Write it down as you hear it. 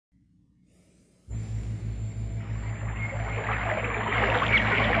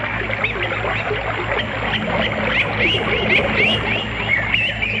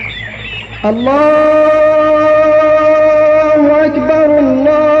الله أكبر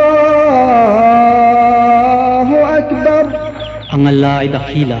الله أكبر. Ang Allah ay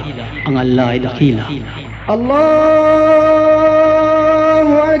dakila, ang Allah ay dakila. الله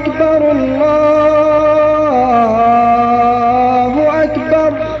أكبر الله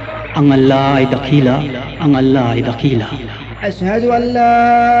أكبر. Ang Allah ay dakila, ang Allah ay dakila. أشهد أن لا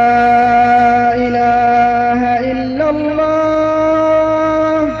إله إلا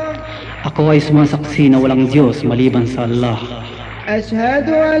الله. Ako ay sumasaksi na walang Diyos maliban sa Allah. أشهد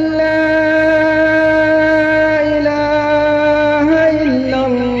أن لا إله إلا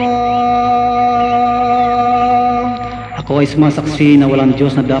الله. Ako ay sumasaksi na walang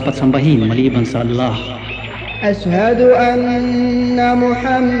Diyos na dapat sambahin maliban sa Allah. أشهد أن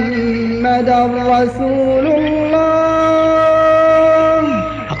محمدا رسول الله.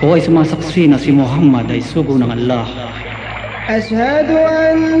 Ako ay sumasaksi na si Muhammad ay sugo ng Allah. أشهد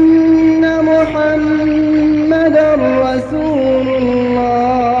أن محمدا رسول الله.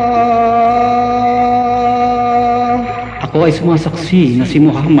 Ako ay sumasaksi na si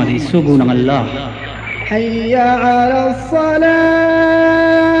Muhammad ay sugo ng Allah. حي على الصلاة.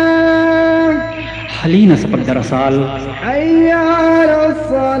 Halina sa pagdarasal. حي على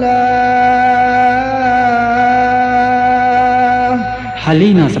الصلاة.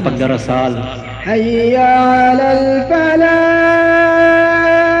 Halina sa pagdarasal. حي على الفلاح.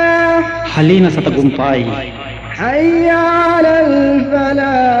 Halina sa tagumpay. حي على الفلاح.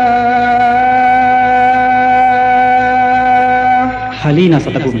 Halina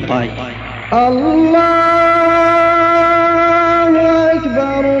sa tagumpay. الله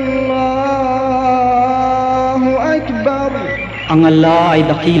أكبر الله أكبر. Ang Allah ay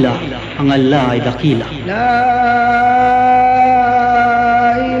dakila, ang Allah ay dakila. لا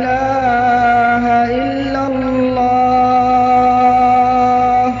إله إلا الله.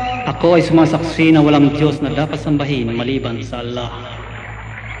 Ako ay sumasaksi na walang Diyos na dapat sambahin maliban sa Allah.